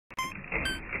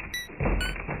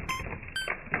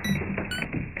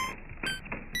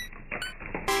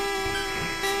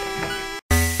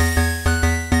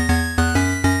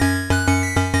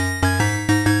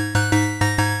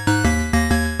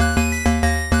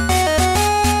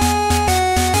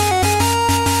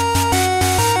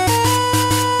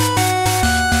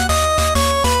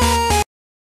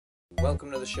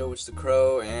show, it's the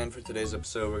Crow, and for today's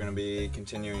episode we're going to be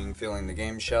continuing filling the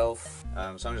game shelf.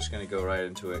 So I'm just going to go right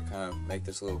into it, kind of make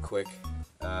this a little quick.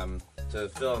 To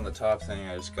fill in the top thing,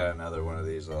 I just got another one of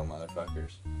these little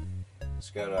motherfuckers. It's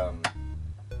got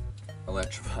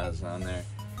Electrobuzz on there.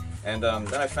 And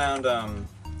then I found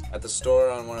at the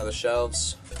store on one of the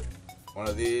shelves, one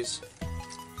of these.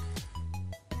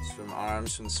 It's from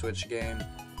ARMS, from the Switch game.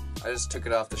 I just took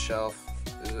it off the shelf.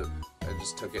 I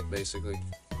just took it basically.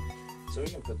 So we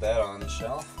can put that on the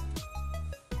shelf.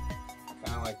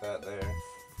 Kind of like that there.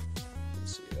 You can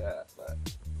see that, but...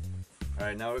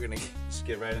 Alright, now we're gonna just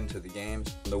get right into the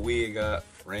games. The Wii got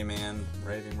Rayman,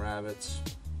 Raving Rabbits.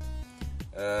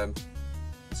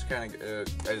 It's kind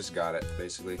of, I just got it,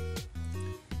 basically.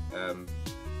 Kind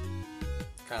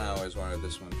of always wanted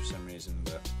this one for some reason,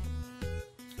 but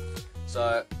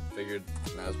saw it, figured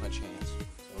now's my chance. So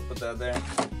we'll put that there.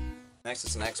 Next,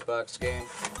 it's an Xbox game.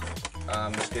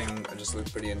 This game just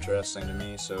looked pretty interesting to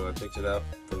me, so I picked it up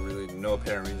for really no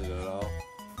apparent reason at all.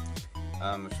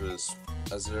 Which was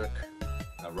Azurk,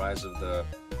 Rise of the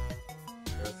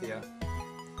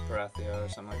Parathia or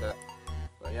something like that.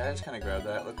 But yeah, I just kind of grabbed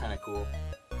that. It looked kind of cool,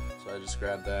 so I just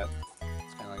grabbed that.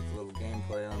 It's kind of like the little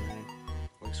gameplay on there.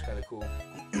 Looks kind of cool.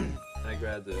 I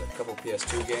grabbed a couple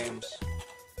PS2 games,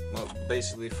 well,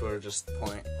 basically for just the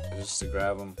point, just to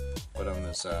grab them. Put on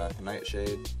this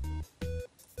Nightshade.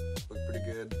 Looked pretty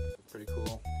good, looked pretty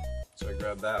cool. So I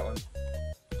grabbed that one.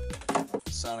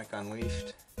 Sonic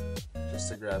Unleashed, just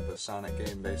to grab a Sonic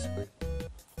game, basically.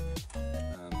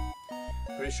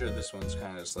 Pretty sure this one's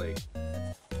kind of just like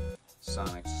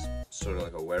Sonic's sort of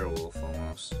like a werewolf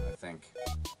almost, I think.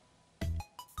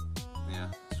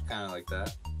 Yeah, it's kind of like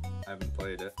that. I haven't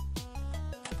played it.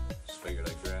 Just figured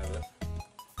I'd grab it.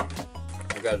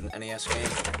 I got an NES game.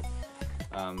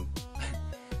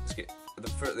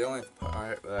 The only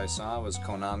part that I saw was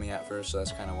Konami at first, so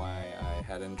that's kind of why I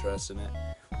had interest in it.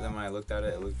 But then when I looked at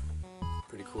it, it looked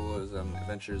pretty cool. It was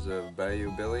Adventures of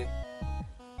Bayou Billy.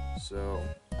 So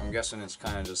I'm guessing it's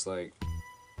kind of just like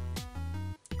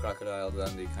Crocodile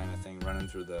Dundee kind of thing, running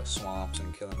through the swamps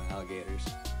and killing the alligators.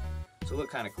 So it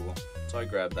looked kind of cool. So I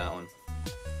grabbed that one.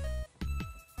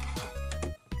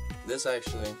 This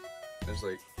actually is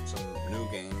like some new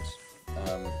games,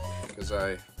 because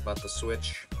I bought the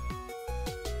Switch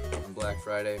on Black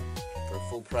Friday for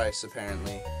full price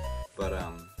apparently, but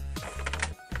I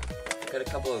got a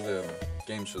couple of the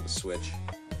games for the Switch.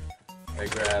 I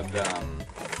grabbed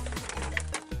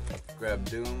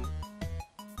Doom,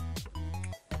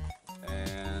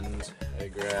 and I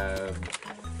grabbed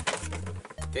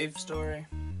Cave Story,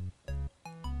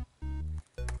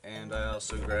 and I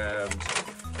also grabbed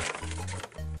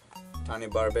Tiny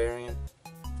Barbarian.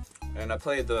 And I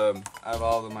played out of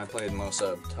all of them, I played most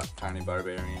of Tiny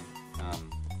Barbarian.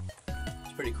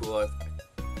 It's pretty cool.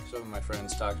 Some of my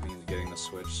friends talked me into getting the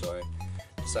Switch, so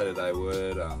I decided I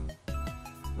would.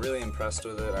 Really impressed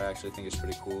with it. I actually think it's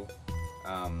pretty cool.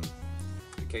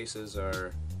 The cases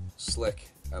are slick.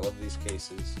 I love these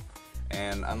cases.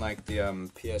 And unlike the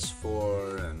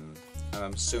PS4 and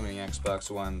I'm assuming Xbox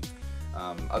One,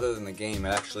 other than the game,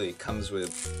 it actually comes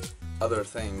with other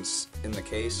things in the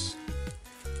case,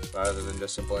 rather than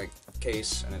just a blank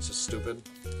case, and it's just stupid.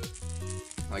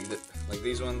 Like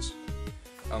these ones,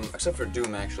 except for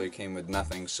Doom actually came with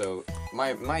nothing. So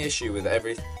my issue with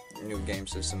every new game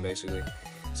system basically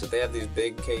is that they have these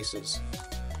big cases.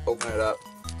 Open it up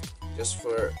just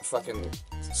for a fucking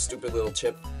stupid little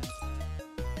chip.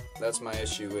 That's my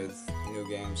issue with new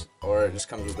games. Or it just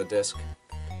comes with a disc.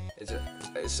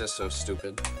 It's just so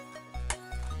stupid.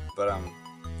 But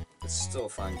it's still a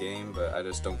fun game, but I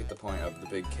just don't get the point of the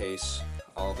big case,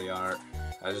 all the art.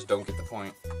 I just don't get the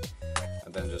point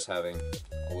of then just having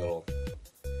a little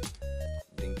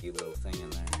dinky little thing in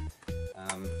there.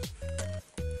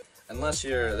 Unless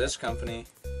you're this company,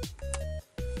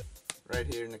 right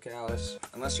here in Nicalis,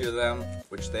 unless you're them,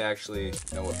 which they actually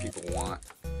know what people want,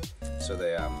 so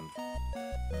they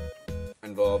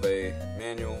involve a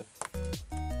manual.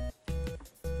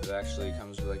 It actually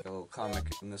comes with like a little comic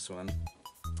in this one.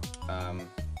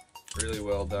 Really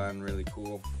well done, really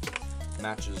cool.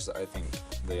 Matches, I think,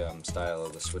 the style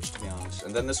of the Switch, to be honest.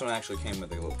 And then this one actually came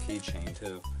with a little keychain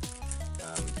too.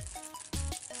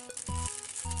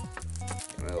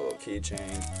 A little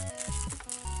keychain.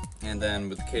 And then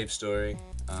with the Cave Story,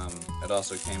 it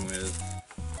also came with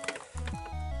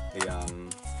the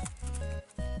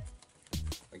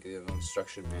like the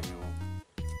instruction manual.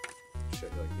 Show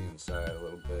you like the inside a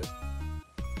little bit.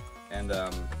 And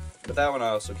but that one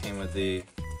also came with the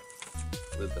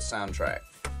soundtrack.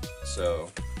 So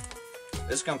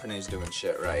this company's doing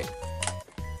shit right.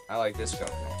 I like this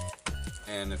company.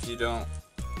 And if you don't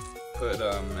put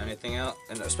anything out,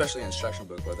 and especially an instruction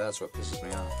booklet. That's what pisses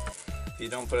me off. If you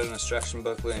don't put an instruction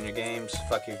booklet in your games,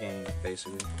 fuck your game,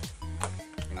 basically.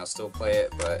 And I'll still play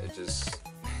it, but it just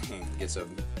gets a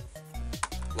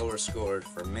lower score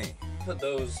for me. Put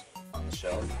those on the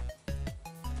shelf.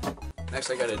 Next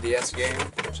I got a DS game,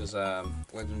 which is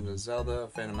Legend of Zelda,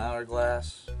 Phantom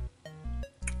Hourglass.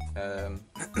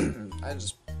 I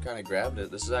just kind of grabbed it.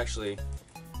 This is actually,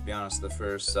 to be honest, the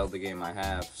first Zelda game I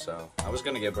have, so I was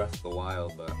going to get Breath of the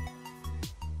Wild, but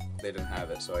they didn't have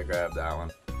it, so I grabbed that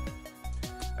one.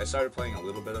 I started playing a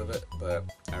little bit of it, but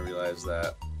I realized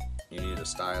that you need a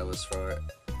stylus for it,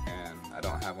 and I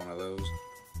don't have one of those.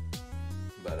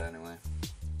 But anyway,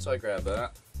 so I grabbed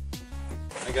that.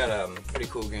 I got a pretty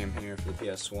cool game here for the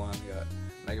PS1. I got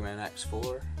Mega Man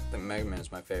X4. I think Mega Man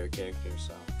is my favorite character,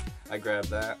 so I grabbed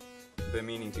that. I've been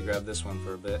meaning to grab this one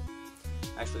for a bit.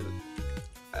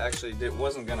 Actually,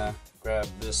 wasn't gonna grab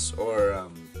this or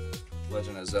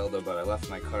Legend of Zelda, but I left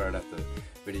my card at the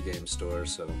video game store,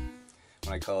 so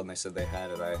when I called and they said they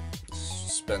had it, I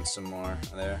spent some more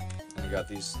there, and I got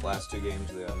these last two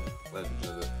games, the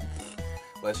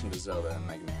Legend of Zelda and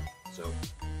Mega Man. So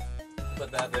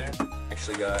put that there.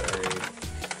 Actually got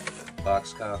a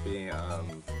box copy of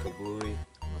Kablooey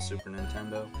on the Super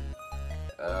Nintendo.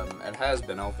 It has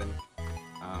been opened.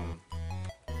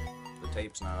 The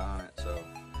tape's not on it, so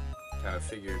kind of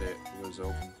figured it was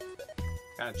open.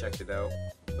 Kind of checked it out,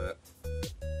 but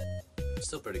it's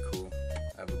still pretty cool.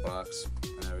 I have a box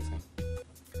and everything.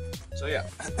 So yeah,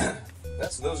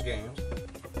 that's those games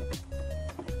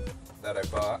that I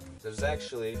bought. There's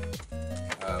actually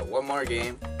one more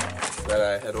game that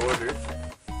I had ordered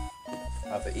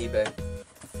off of eBay.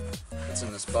 It's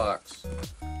in this box.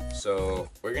 So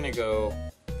we're gonna go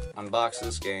unbox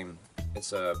this game.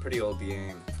 It's a pretty old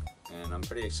game, and I'm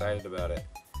pretty excited about it.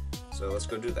 So let's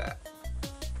go do that.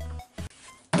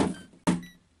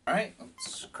 Alright,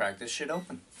 let's crack this shit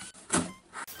open.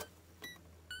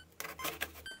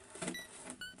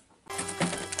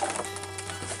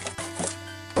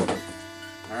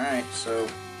 Alright, so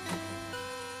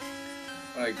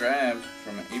what I grabbed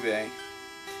from eBay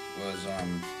was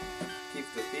Keep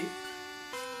the Thief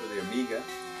for the Amiga.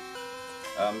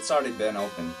 It's already been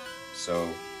opened, so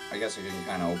I guess I can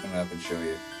kind of open it up and show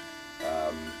you.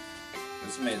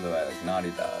 This is made by like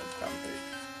Naughty Dog company.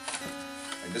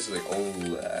 Like, this is like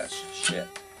old ass shit.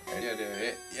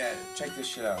 Yeah, check this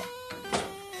shit out.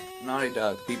 Naughty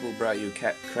Dog, people brought you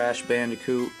Crash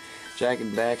Bandicoot, Jack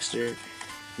and Daxter,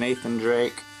 Nathan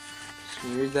Drake.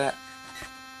 Can you read that?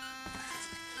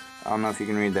 I don't know if you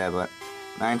can read that, but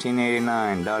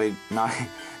 1989,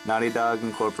 Naughty Dog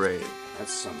Incorporated.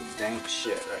 That's some dank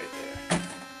shit right there.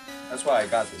 That's why I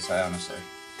got this,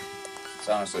 it's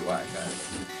honestly why I got it.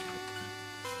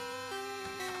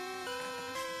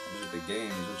 These are the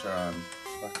games, which are on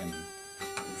fucking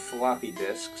floppy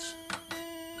disks.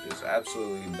 It's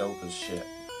absolutely dope as shit.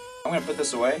 I'm gonna put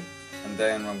this away, and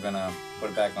then I'm gonna put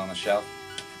it back on the shelf.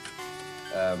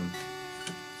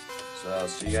 So I'll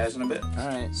see you guys in a bit.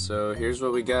 Alright, so here's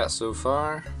what we got so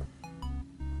far.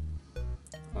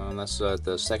 That's what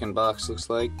the second box looks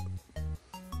like.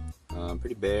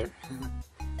 Pretty bare,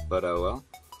 but oh well.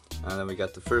 And then we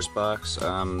got the first box.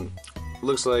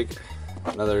 Looks like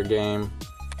another game.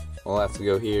 We'll have to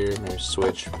go here or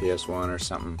Switch, PS1 or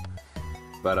something.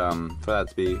 But for that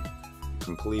to be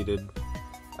completed,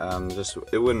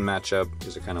 it wouldn't match up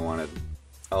because I kind of wanted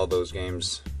all those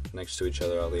games next to each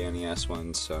other, all the NES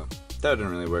ones, so that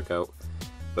didn't really work out.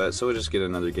 But so we'll just get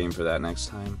another game for that next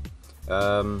time.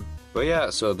 But yeah,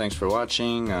 so thanks for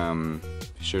watching.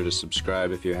 Be sure to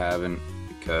subscribe if you haven't,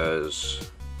 because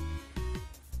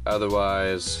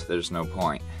otherwise there's no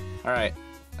point. Alright,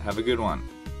 have a good one.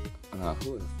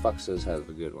 Who the fuck says have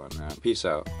a good one? Peace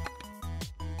out.